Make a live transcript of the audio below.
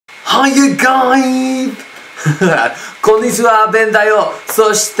Hiya guys! こんにちは、ベンだよ。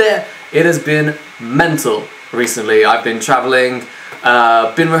そして it has been mental recently. I've been traveling,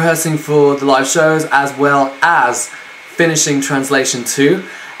 been rehearsing for the live shows as well as finishing translation 2.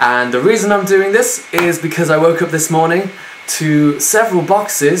 And the reason I'm doing this is because I woke up this morning to several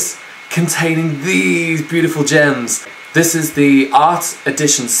boxes containing these beautiful gems. This is the art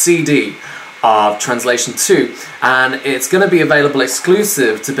edition CD of Translation 2, and it's going to be available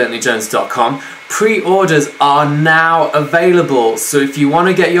exclusive to BentleyJones.com. Pre-orders are now available, so if you want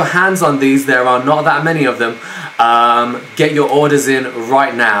to get your hands on these, there are not that many of them, get your orders in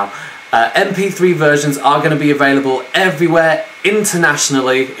right now. MP3 versions are going to be available everywhere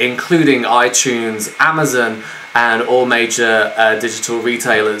internationally, including iTunes, Amazon, and all major digital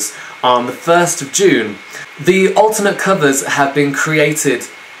retailers on the 1st of June. The alternate covers have been created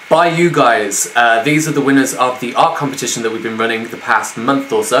by you guys. These are the winners of the art competition that we've been running the past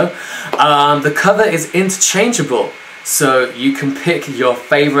month or so. The cover is interchangeable, so you can pick your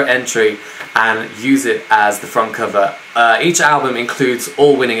favorite entry and use it as the front cover. Each album includes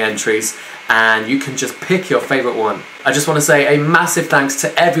all winning entries, and you can just pick your favorite one. I just want to say a massive thanks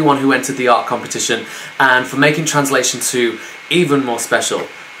to everyone who entered the art competition and for making Translation 2 even more special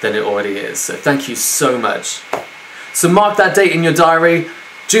than it already is. So thank you so much. So mark that date in your diary.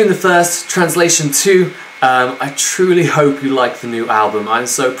 June the 1st, Translation 2. I truly hope you like the new album. I'm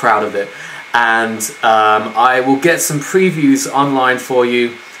so proud of it. And I will get some previews online for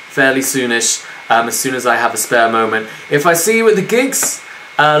you fairly soonish, as soon as I have a spare moment. If I see you at the gigs,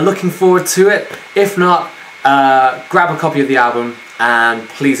 looking forward to it. If not, grab a copy of the album and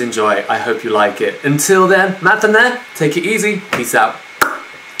please enjoy. I hope you like it. Until then, matane, take it easy. Peace out.